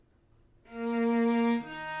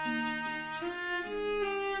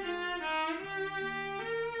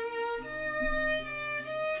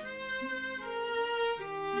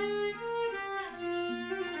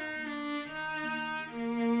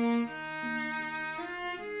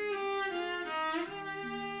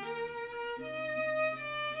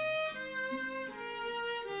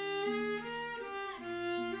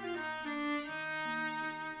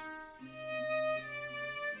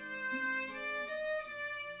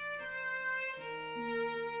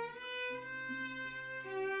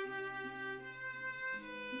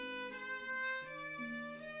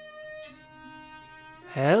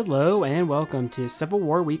Hello and welcome to Civil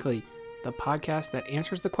War Weekly, the podcast that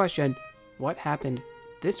answers the question, what happened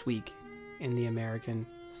this week in the American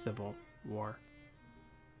Civil War?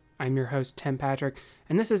 I'm your host, Tim Patrick,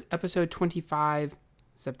 and this is episode 25,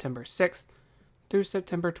 September 6th through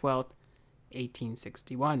September 12th,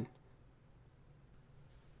 1861.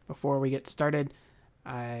 Before we get started,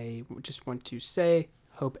 I just want to say,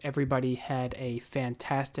 hope everybody had a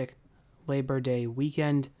fantastic Labor Day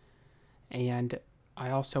weekend, and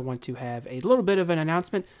I also want to have a little bit of an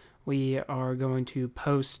announcement. We are going to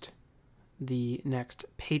post the next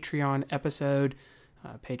Patreon episode,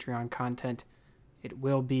 Patreon content. It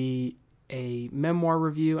will be a memoir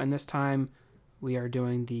review, and this time we are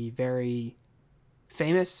doing the very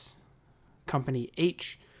famous Company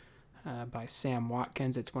H by Sam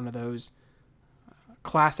Watkins. It's one of those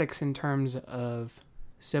classics in terms of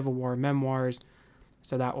Civil War memoirs,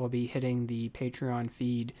 so that will be hitting the Patreon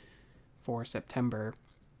feed for September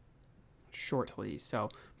shortly, so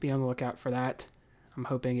be on the lookout for that. I'm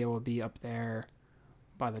hoping it will be up there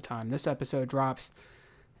by the time this episode drops,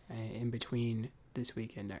 in between this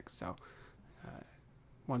week and next. So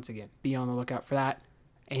once again, be on the lookout for that,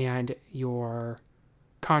 and your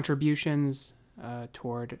contributions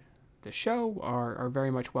toward the show are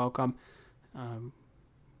very much welcome.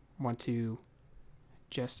 Want to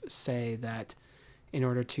just say that in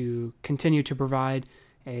order to continue to provide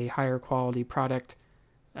a higher quality product,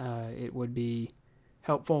 it would be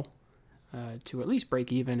helpful to at least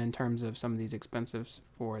break even in terms of some of these expenses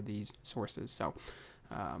for these sources. So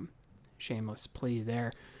shameless plea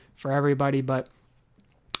there for everybody, but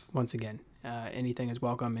once again, anything is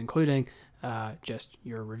welcome, including just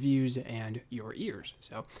your reviews and your ears.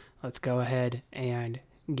 So let's go ahead and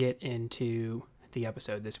get into the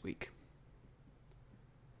episode this week.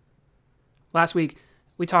 Last week,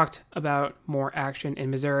 we talked about more action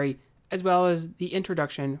in Missouri, as well as the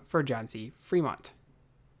introduction for John C. Fremont.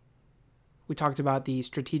 We talked about the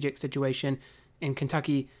strategic situation in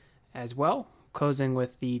Kentucky as well, closing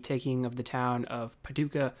with the taking of the town of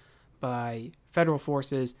Paducah by federal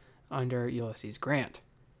forces under Ulysses Grant.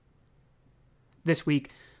 This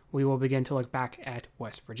week, we will begin to look back at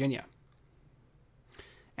West Virginia.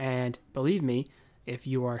 And believe me, if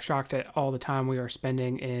you are shocked at all the time we are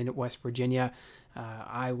spending in West Virginia,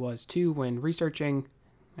 I was too when researching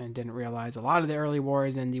and didn't realize a lot of the early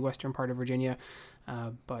wars in the western part of Virginia,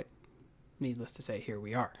 but needless to say, here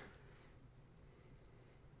we are.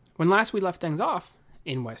 When last we left things off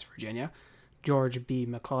in West Virginia, George B.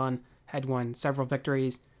 McClellan had won several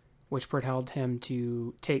victories, which propelled him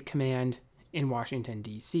to take command in Washington,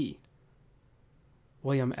 D.C.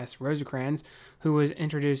 William S. Rosecrans, who was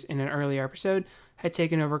introduced in an earlier episode, had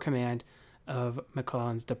taken over command of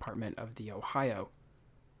McClellan's Department of the Ohio.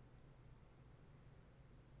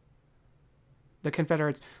 The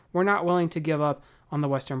Confederates were not willing to give up on the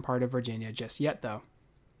western part of Virginia just yet, though.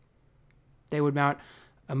 They would mount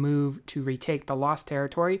a move to retake the lost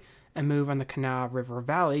territory and move on the Kanawha River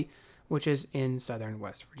Valley, which is in southern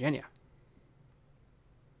West Virginia.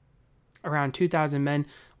 Around 2,000 men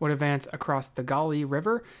would advance across the Gauley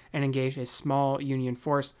River and engage a small Union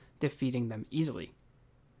force, defeating them easily.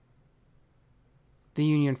 The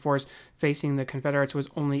Union force facing the Confederates was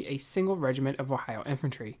only a single regiment of Ohio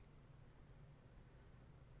infantry.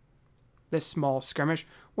 This small skirmish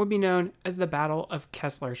would be known as the Battle of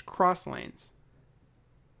Kessler's Cross Lanes.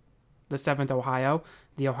 The 7th Ohio,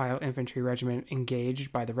 the Ohio Infantry Regiment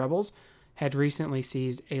engaged by the rebels, had recently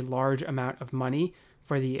seized a large amount of money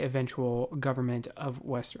for the eventual government of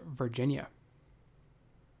West Virginia.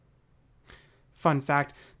 Fun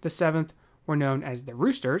fact, the 7th were known as the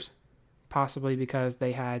Roosters, possibly because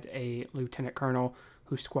they had a lieutenant colonel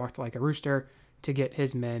who squawked like a rooster to get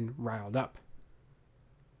his men riled up.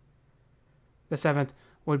 The 7th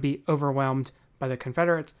would be overwhelmed by the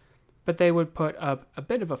Confederates, but they would put up a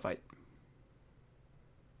bit of a fight.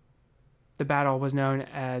 The battle was known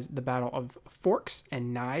as the Battle of Forks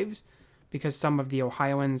and Knives because some of the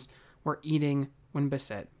Ohioans were eating when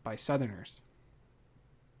beset by Southerners.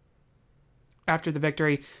 After the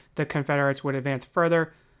victory, the Confederates would advance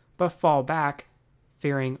further, but fall back,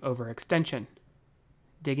 fearing overextension,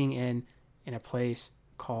 digging in a place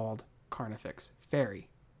called Carnifex Ferry.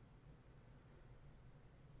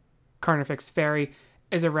 Carnifex Ferry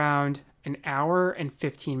is around an hour and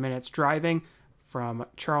 15 minutes driving from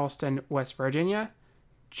Charleston, West Virginia,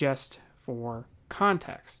 just for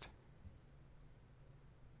context.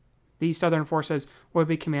 The Southern forces would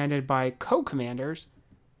be commanded by co-commanders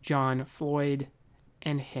John Floyd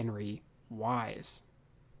and Henry Wise.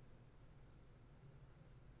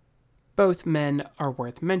 Both men are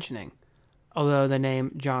worth mentioning, although the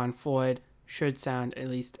name John Floyd should sound at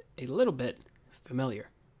least a little bit familiar.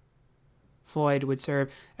 Floyd would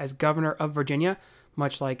serve as governor of Virginia,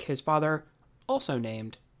 much like his father, also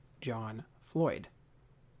named John Floyd.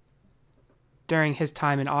 During his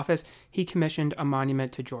time in office, he commissioned a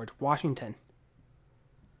monument to George Washington.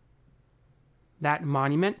 That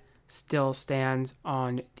monument still stands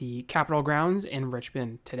on the Capitol grounds in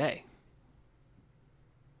Richmond today.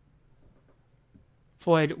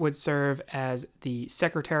 Floyd would serve as the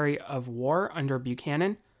Secretary of War under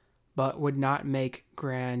Buchanan, but would not make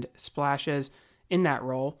grand splashes in that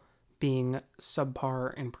role, being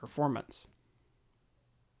subpar in performance.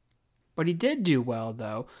 What he did do well,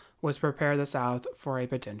 though, was prepare the South for a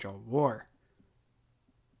potential war.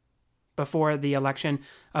 Before the election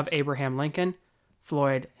of Abraham Lincoln,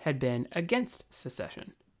 Floyd had been against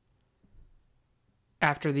secession.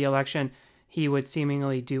 After the election, he would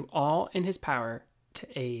seemingly do all in his power to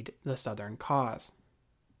aid the Southern cause.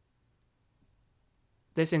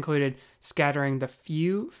 This included scattering the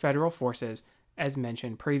few federal forces as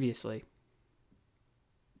mentioned previously.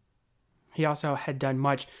 He also had done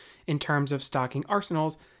much in terms of stocking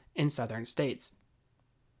arsenals in southern states.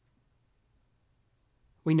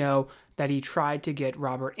 We know that he tried to get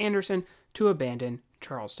Robert Anderson to abandon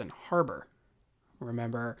Charleston Harbor.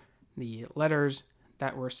 Remember the letters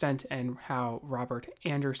that were sent and how Robert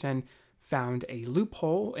Anderson found a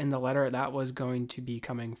loophole in the letter that was going to be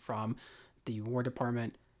coming from the War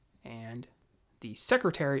Department and the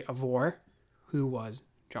Secretary of War, who was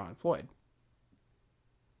John Floyd.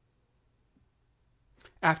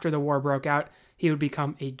 After the war broke out, he would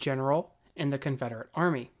become a general in the Confederate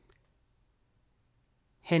Army.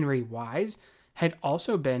 Henry Wise had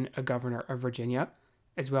also been a governor of Virginia,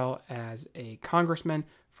 as well as a congressman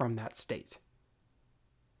from that state.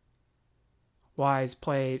 Wise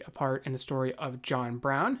played a part in the story of John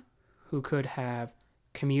Brown, who could have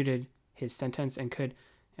commuted his sentence and could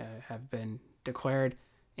have been declared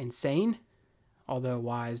insane, although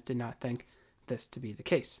Wise did not think this to be the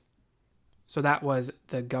case. So that was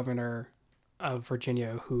the governor of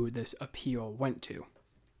Virginia who this appeal went to.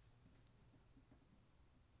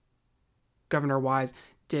 Governor Wise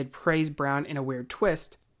did praise Brown in a weird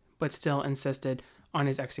twist, but still insisted on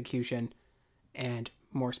his execution, and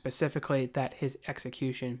more specifically, that his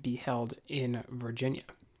execution be held in Virginia.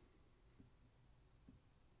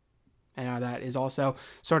 And now that is also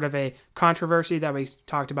sort of a controversy that we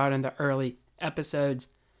talked about in the early episodes,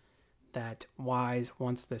 that Wise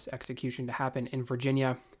wants this execution to happen in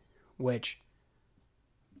Virginia, which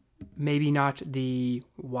maybe not the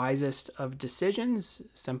wisest of decisions,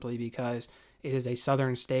 simply because it is a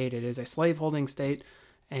southern state, it is a slaveholding state,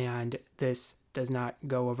 and this does not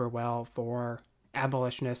go over well for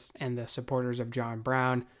abolitionists and the supporters of John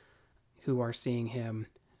Brown, who are seeing him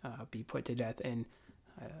be put to death in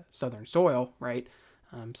southern soil, right?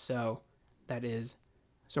 So that is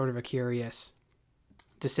sort of a curious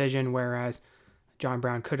decision, whereas John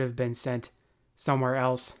Brown could have been sent somewhere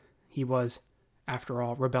else. He was, after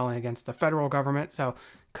all, rebelling against the federal government, so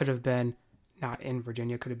could have been not in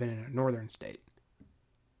Virginia, could have been in a northern state.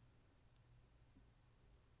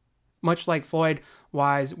 Much like Floyd,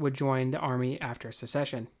 Wise would join the Army after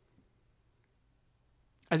secession.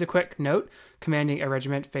 As a quick note, commanding a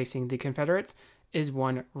regiment facing the Confederates is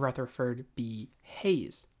one Rutherford B.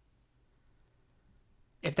 Hayes.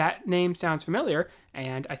 If that name sounds familiar,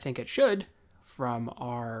 and I think it should, from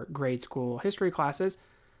our grade school history classes,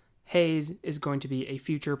 Hayes is going to be a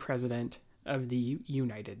future president of the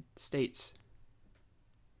United States.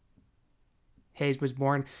 Hayes was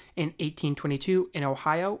born in 1822 in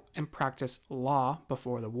Ohio and practiced law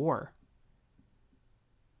before the war.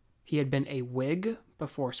 He had been a Whig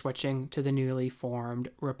before switching to the newly formed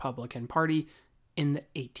Republican Party in the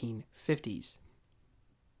 1850s.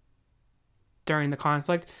 During the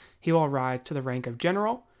conflict, he will rise to the rank of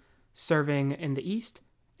general, serving in the East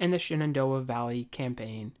in the Shenandoah Valley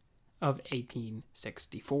Campaign of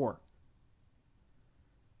 1864.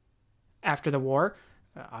 After the war,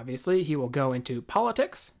 obviously, he will go into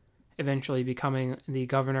politics, eventually becoming the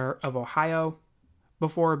governor of Ohio,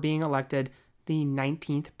 before being elected the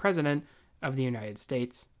 19th president of the United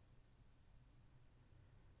States.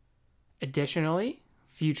 Additionally,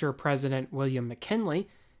 future President William McKinley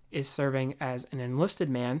is serving as an enlisted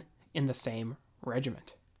man in the same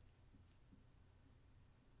regiment.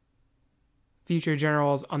 Future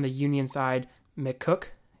generals on the Union side, McCook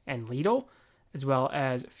and Liddell, as well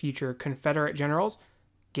as future Confederate generals,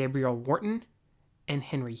 Gabriel Wharton and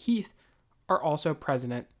Henry Heath, are also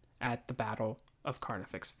present at the Battle of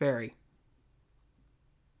Carnifex Ferry.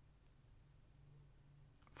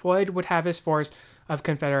 Floyd would have his force of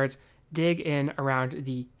Confederates dig in around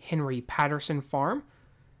the Henry Patterson farm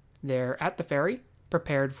there at the ferry,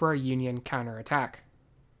 prepared for a Union counterattack.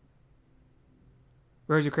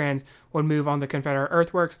 Rosecrans would move on the Confederate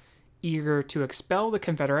earthworks, eager to expel the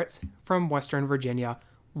Confederates from Western Virginia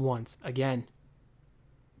once again.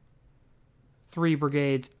 3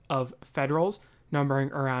 brigades of Federals,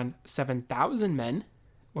 numbering around 7,000 men,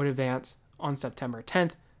 would advance on September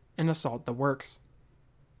 10th and assault the works.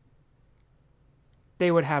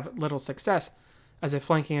 They would have little success, as a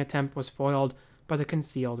flanking attempt was foiled by the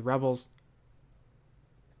concealed rebels.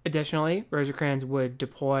 Additionally, Rosecrans would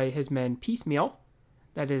deploy his men piecemeal,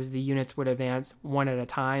 that is, the units would advance one at a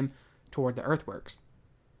time toward the earthworks.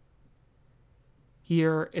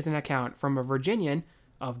 Here is an account from a Virginian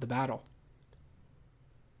of the battle.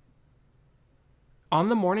 On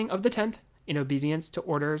the morning of the 10th, in obedience to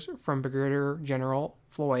orders from Brigadier General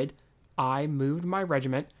Floyd, I moved my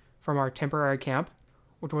regiment from our temporary camp,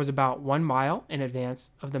 which was about 1 mile in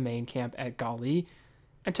advance of the main camp at Gauley,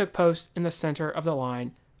 and took post in the center of the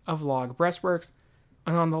line of log breastworks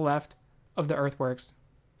and on the left of the earthworks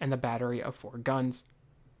and the battery of 4 guns.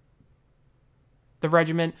 The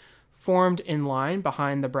regiment formed in line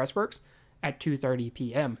behind the breastworks at 2:30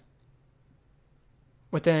 p.m.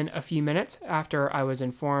 Within a few minutes after I was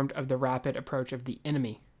informed of the rapid approach of the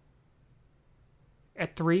enemy.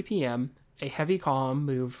 At 3 p.m., a heavy column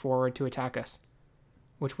moved forward to attack us,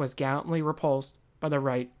 which was gallantly repulsed by the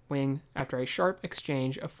right wing after a sharp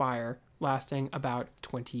exchange of fire lasting about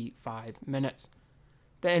 25 minutes.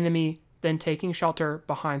 The enemy then taking shelter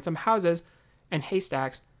behind some houses and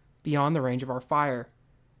haystacks beyond the range of our fire,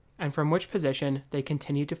 and from which position they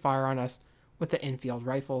continued to fire on us with the Enfield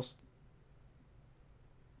rifles.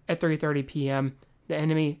 At 3:30 p.m., the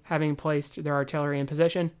enemy, having placed their artillery in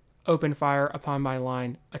position, opened fire upon my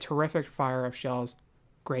line, a terrific fire of shells,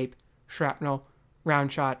 grape, shrapnel,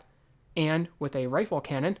 round shot, and with a rifle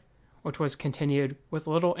cannon, which was continued with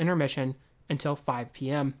little intermission until 5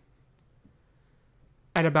 p.m.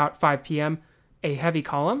 At about 5 p.m., a heavy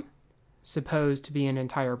column, supposed to be an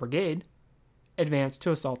entire brigade, advanced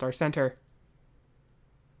to assault our center.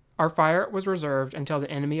 Our fire was reserved until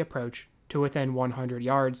the enemy approached to within 100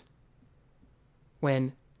 yards,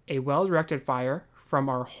 when a well-directed fire from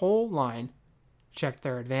our whole line checked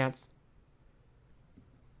their advance.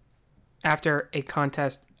 After a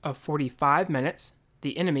contest of 45 minutes,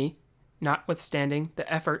 the enemy, notwithstanding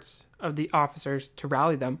the efforts of the officers to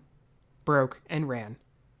rally them, broke and ran.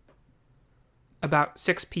 About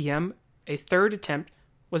 6 p.m., a third attempt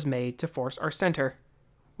was made to force our center,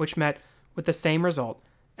 which met with the same result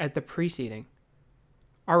as the preceding.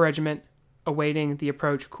 Our regiment awaiting the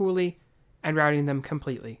approach coolly and routing them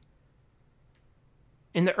completely.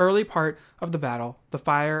 In the early part of the battle, the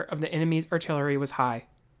fire of the enemy's artillery was high.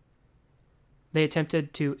 They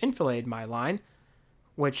attempted to enfilade my line,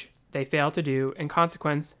 which they failed to do in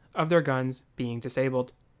consequence of their guns being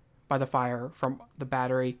disabled by the fire from the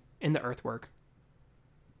battery in the earthwork.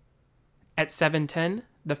 At 7:10,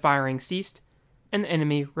 the firing ceased, and the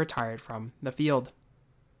enemy retired from the field.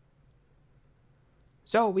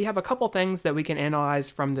 So we have a couple things that we can analyze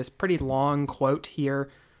from this pretty long quote here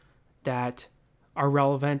that are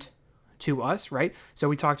relevant to us, right? So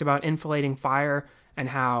we talked about enfilading fire and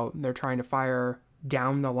how they're trying to fire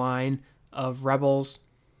down the line of rebels.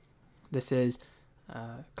 This is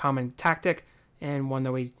a common tactic and one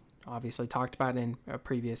that we obviously talked about in a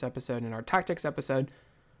previous episode, in our tactics episode.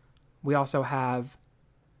 We also have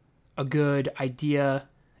a good idea,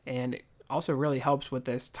 and it also really helps with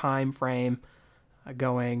this time frame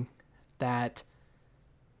going, that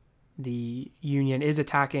the Union is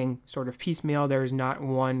attacking sort of piecemeal. There's not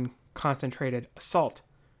one concentrated assault,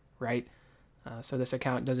 right? So this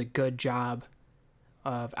account does a good job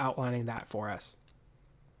of outlining that for us.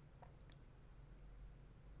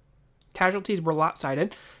 Casualties were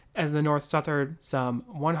lopsided, as the North suffered some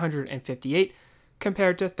 158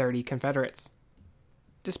 compared to 30 Confederates.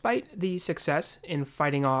 Despite the success in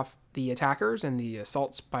fighting off the attackers and the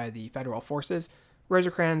assaults by the Federal forces,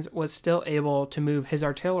 Rosecrans was still able to move his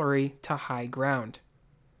artillery to high ground.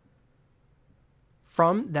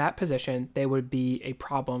 From that position, they would be a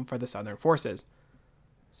problem for the Southern forces.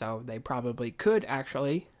 So they probably could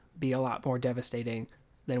actually be a lot more devastating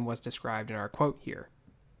than was described in our quote here.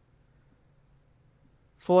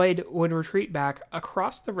 Floyd would retreat back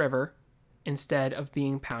across the river instead of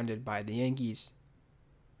being pounded by the Yankees.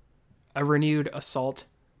 A renewed assault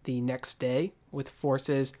the next day with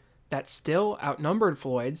forces that still outnumbered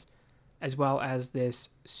Floyd's, as well as this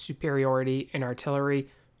superiority in artillery,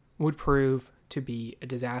 would prove to be a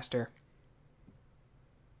disaster.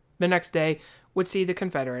 The next day would see the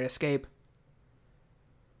Confederate escape.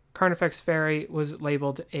 Carnifex Ferry was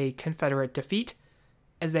labeled a Confederate defeat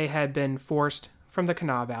as they had been forced from the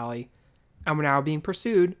Kanawha Valley and were now being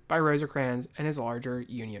pursued by Rosecrans and his larger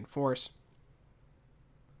Union force.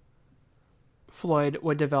 Floyd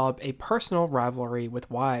would develop a personal rivalry with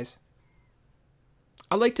Wise.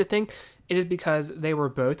 I like to think it is because they were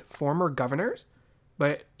both former governors,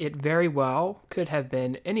 but it very well could have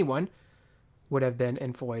been anyone would have been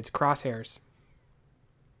in Floyd's crosshairs.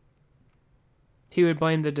 He would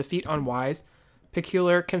blame the defeat on Wise,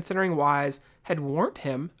 peculiar considering Wise had warned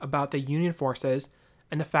him about the Union forces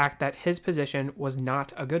and the fact that his position was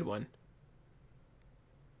not a good one.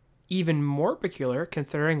 Even more peculiar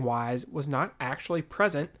considering Wise was not actually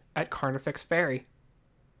present at Carnifex Ferry.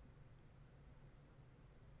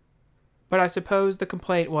 But I suppose the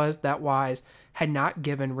complaint was that Wise had not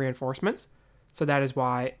given reinforcements, so that is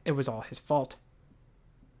why it was all his fault.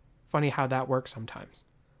 Funny how that works sometimes.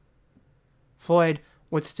 Floyd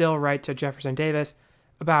would still write to Jefferson Davis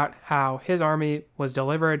about how his army was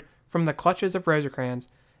delivered from the clutches of Rosecrans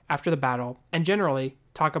after the battle and generally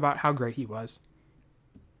talk about how great he was.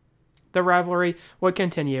 The rivalry would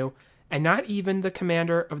continue, and not even the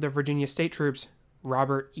commander of the Virginia State Troops,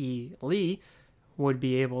 Robert E. Lee, would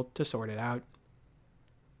be able to sort it out.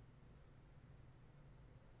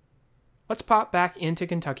 Let's pop back into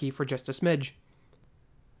Kentucky for just a smidge.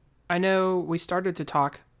 I know we started to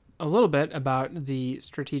talk a little bit about the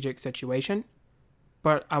strategic situation,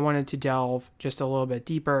 but I wanted to delve just a little bit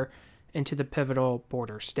deeper into the pivotal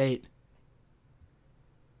border state.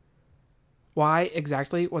 Why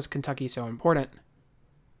exactly was Kentucky so important?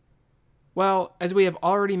 Well, as we have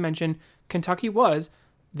already mentioned, Kentucky was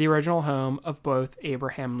the original home of both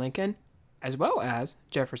Abraham Lincoln as well as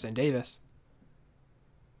Jefferson Davis.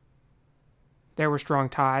 There were strong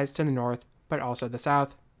ties to the North, but also the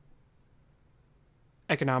South.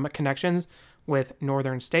 Economic connections with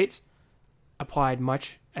northern states applied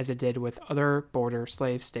much as it did with other border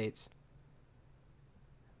slave states.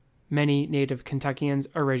 Many native Kentuckians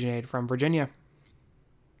originated from Virginia.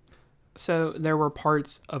 So there were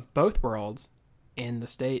parts of both worlds in the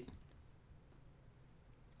state.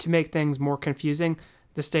 To make things more confusing,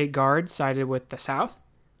 the State Guard sided with the South,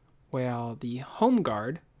 while the Home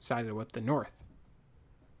Guard sided with the North.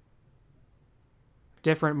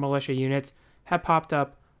 Different militia units had popped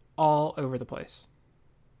up all over the place.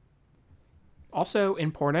 Also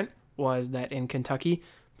important was that in Kentucky,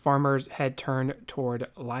 farmers had turned toward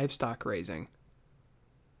livestock raising.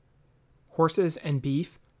 Horses and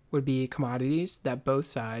beef would be commodities that both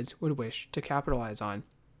sides would wish to capitalize on.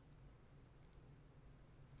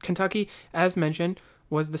 Kentucky, as mentioned,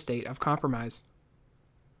 was the state of compromise.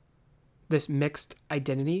 This mixed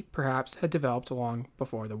identity perhaps had developed long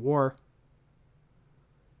before the war.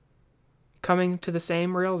 Coming to the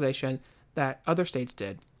same realization that other states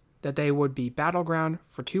did, that they would be battleground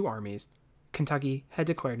for two armies, Kentucky had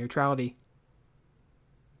declared neutrality.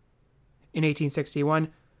 In 1861,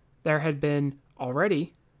 there had been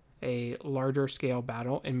already a larger scale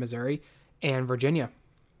battle in Missouri and Virginia,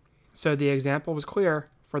 so the example was clear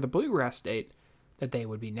for the bluegrass state that they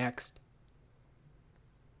would be next.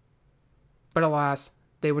 But alas,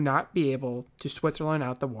 they would not be able to Switzerland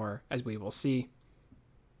out the war, as we will see.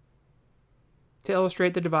 To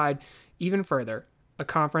illustrate the divide even further, a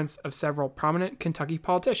conference of several prominent Kentucky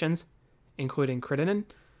politicians, including Crittenden,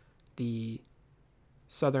 the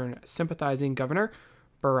Southern sympathizing governor,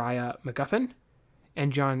 Beriah McGuffin,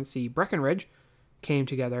 and John C. Breckinridge, came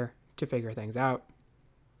together to figure things out.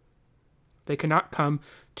 They could not come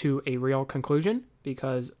to a real conclusion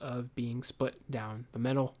because of being split down the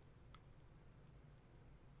middle.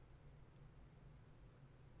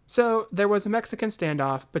 So there was a Mexican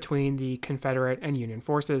standoff between the Confederate and Union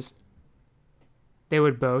forces. They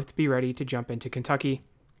would both be ready to jump into Kentucky.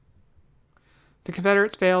 The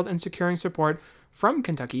Confederates failed in securing support from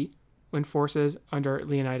Kentucky when forces under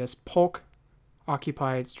Leonidas Polk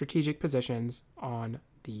occupied strategic positions on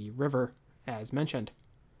the river, as mentioned.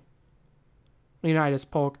 Leonidas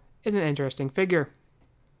Polk is an interesting figure.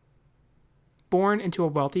 Born into a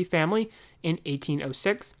wealthy family in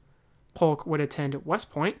 1806, Polk would attend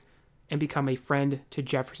West Point and become a friend to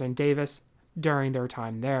Jefferson Davis during their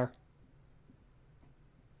time there.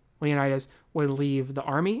 Leonidas would leave the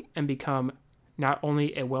army and become not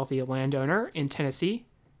only a wealthy landowner in Tennessee,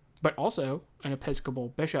 but also an Episcopal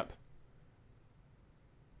bishop.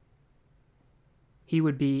 He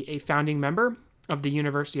would be a founding member of the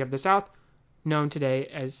University of the South, known today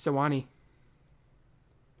as Sewanee.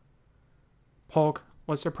 Polk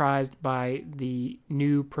was surprised by the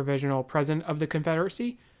new provisional president of the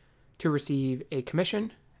Confederacy to receive a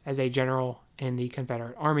commission as a general in the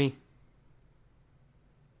Confederate Army.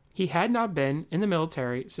 He had not been in the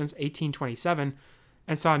military since 1827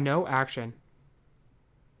 and saw no action.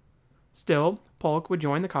 Still, Polk would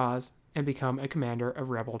join the cause and become a commander of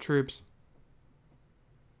rebel troops.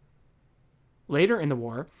 Later in the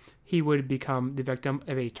war, he would become the victim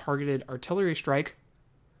of a targeted artillery strike,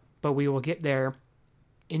 but we will get there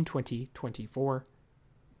in 2024.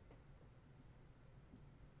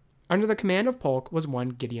 Under the command of Polk was one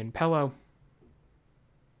Gideon Pellow.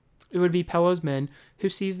 It would be Pellow's men who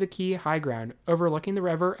seized the key high ground overlooking the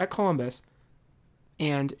river at Columbus,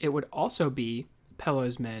 and it would also be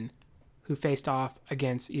Pellow's men who faced off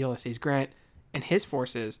against Ulysses Grant and his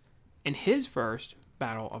forces in his first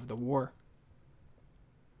battle of the war.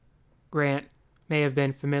 Grant may have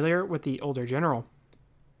been familiar with the older general.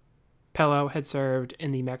 Pellow had served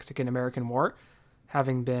in the Mexican-American War,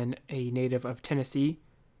 having been a native of Tennessee,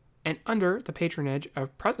 and under the patronage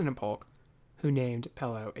of President Polk, who named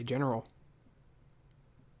Pellow a general.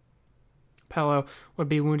 Pellow would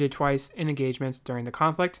be wounded twice in engagements during the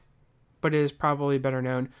conflict, but is probably better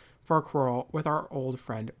known for a quarrel with our old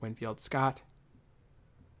friend Winfield Scott.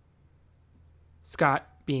 Scott,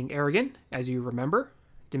 being arrogant, as you remember,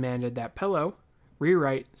 demanded that Pellow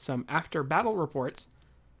rewrite some after-battle reports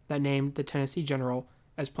that named the Tennessee general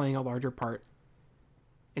as playing a larger part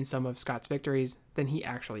in some of Scott's victories than he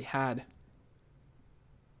actually had.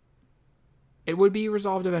 It would be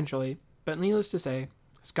resolved eventually, but needless to say,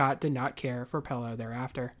 Scott did not care for Pellow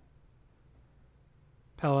thereafter.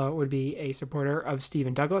 Pellow would be a supporter of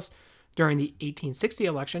Stephen Douglas during the 1860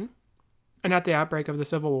 election, and at the outbreak of the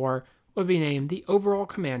Civil War would be named the overall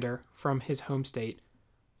commander from his home state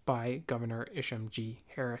by Governor Isham G.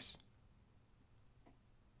 Harris.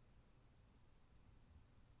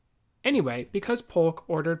 Anyway, because Polk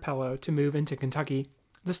ordered Pellow to move into Kentucky,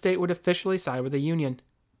 the state would officially side with the Union.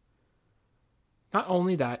 Not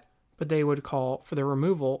only that, but they would call for the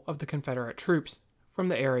removal of the Confederate troops from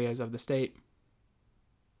the areas of the state.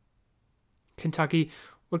 Kentucky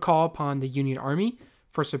would call upon the Union Army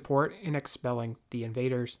for support in expelling the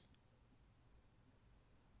invaders.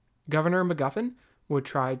 Governor McGuffin would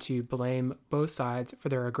try to blame both sides for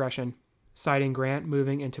their aggression, citing Grant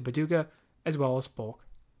moving into Paducah as well as Polk.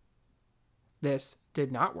 This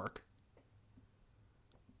did not work.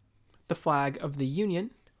 The flag of the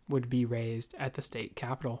Union would be raised at the state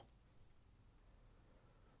capitol.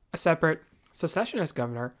 A separate secessionist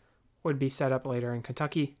governor would be set up later in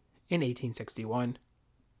Kentucky in 1861.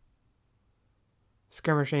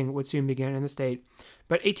 Skirmishing would soon begin in the state,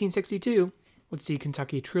 but 1862 would see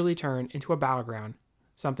Kentucky truly turn into a battleground,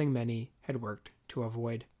 something many had worked to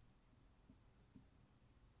avoid.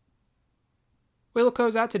 We'll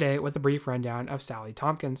close out today with a brief rundown of Sally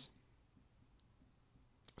Tompkins.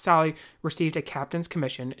 Sally received a captain's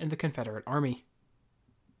commission in the Confederate Army.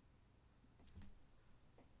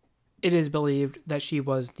 It is believed that she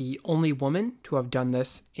was the only woman to have done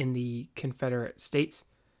this in the Confederate States,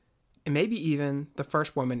 and maybe even the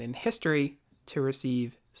first woman in history to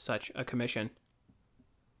receive such a commission.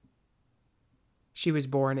 She was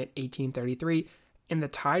born in 1833 in the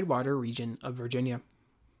Tidewater region of Virginia.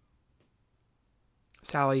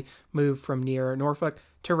 Sally moved from near Norfolk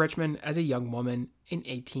to Richmond as a young woman in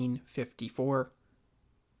 1854.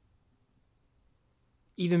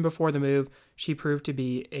 Even before the move, she proved to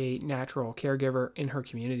be a natural caregiver in her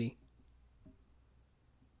community.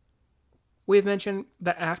 We have mentioned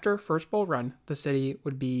that after First Bull Run, the city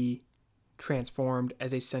would be transformed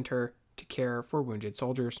as a center to care for wounded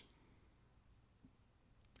soldiers.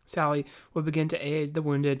 Sally would begin to aid the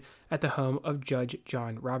wounded at the home of Judge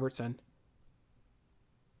John Robertson.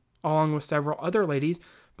 Along with several other ladies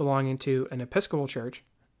belonging to an Episcopal church,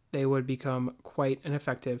 they would become quite an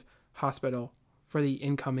effective hospital for the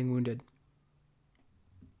incoming wounded.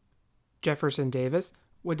 Jefferson Davis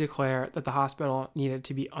would declare that the hospital needed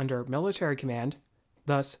to be under military command,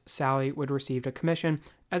 thus Sally would receive a commission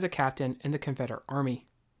as a captain in the Confederate Army.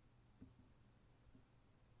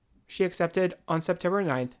 She accepted on September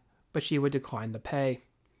 9th, but she would decline the pay.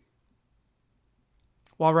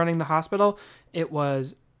 While running the hospital, it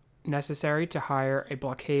was necessary to hire a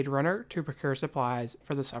blockade runner to procure supplies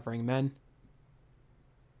for the suffering men.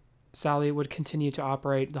 Sally would continue to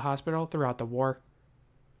operate the hospital throughout the war.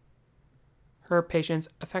 Her patients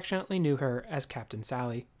affectionately knew her as Captain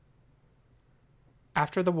Sally.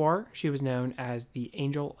 After the war, she was known as the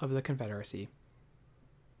Angel of the Confederacy.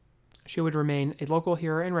 She would remain a local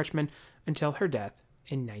hero in Richmond until her death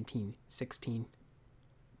in 1916.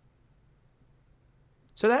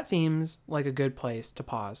 So that seems like a good place to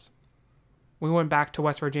pause. We went back to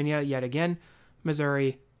West Virginia yet again.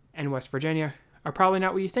 Missouri and West Virginia are probably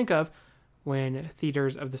not what you think of when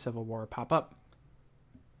theaters of the Civil War pop up.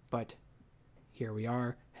 but here we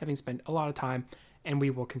are, having spent a lot of time, and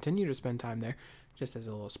we will continue to spend time there, just as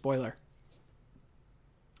a little spoiler.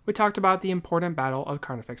 We talked about the important Battle of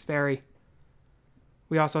Carnifex Ferry.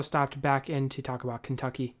 We also stopped back in to talk about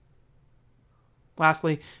Kentucky.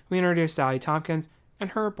 Lastly, we introduced Sally Tompkins and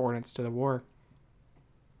her importance to the war.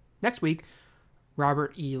 Next week,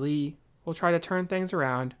 Robert E. Lee will try to turn things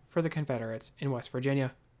around for the Confederates in West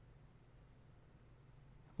Virginia.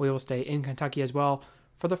 We will stay in Kentucky as well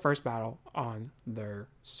for the first battle on their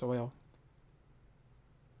soil.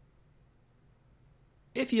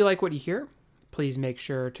 If you like what you hear, please make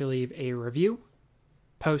sure to leave a review.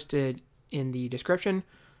 Posted in the description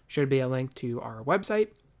should be a link to our website,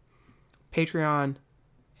 Patreon,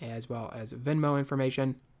 as well as Venmo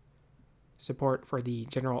information. Support for the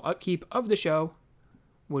general upkeep of the show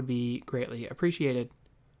would be greatly appreciated.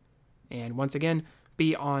 And once again,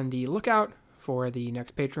 be on the lookout for the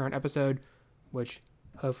next Patreon episode, which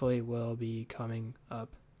hopefully will be coming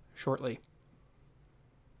up shortly.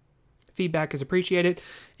 Feedback is appreciated.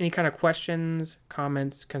 Any kind of questions,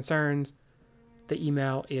 comments, concerns, the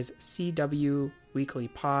email is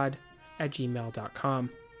cwweeklypod@gmail.com.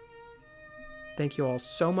 Thank you all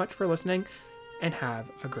so much for listening, and have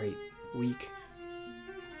a great week.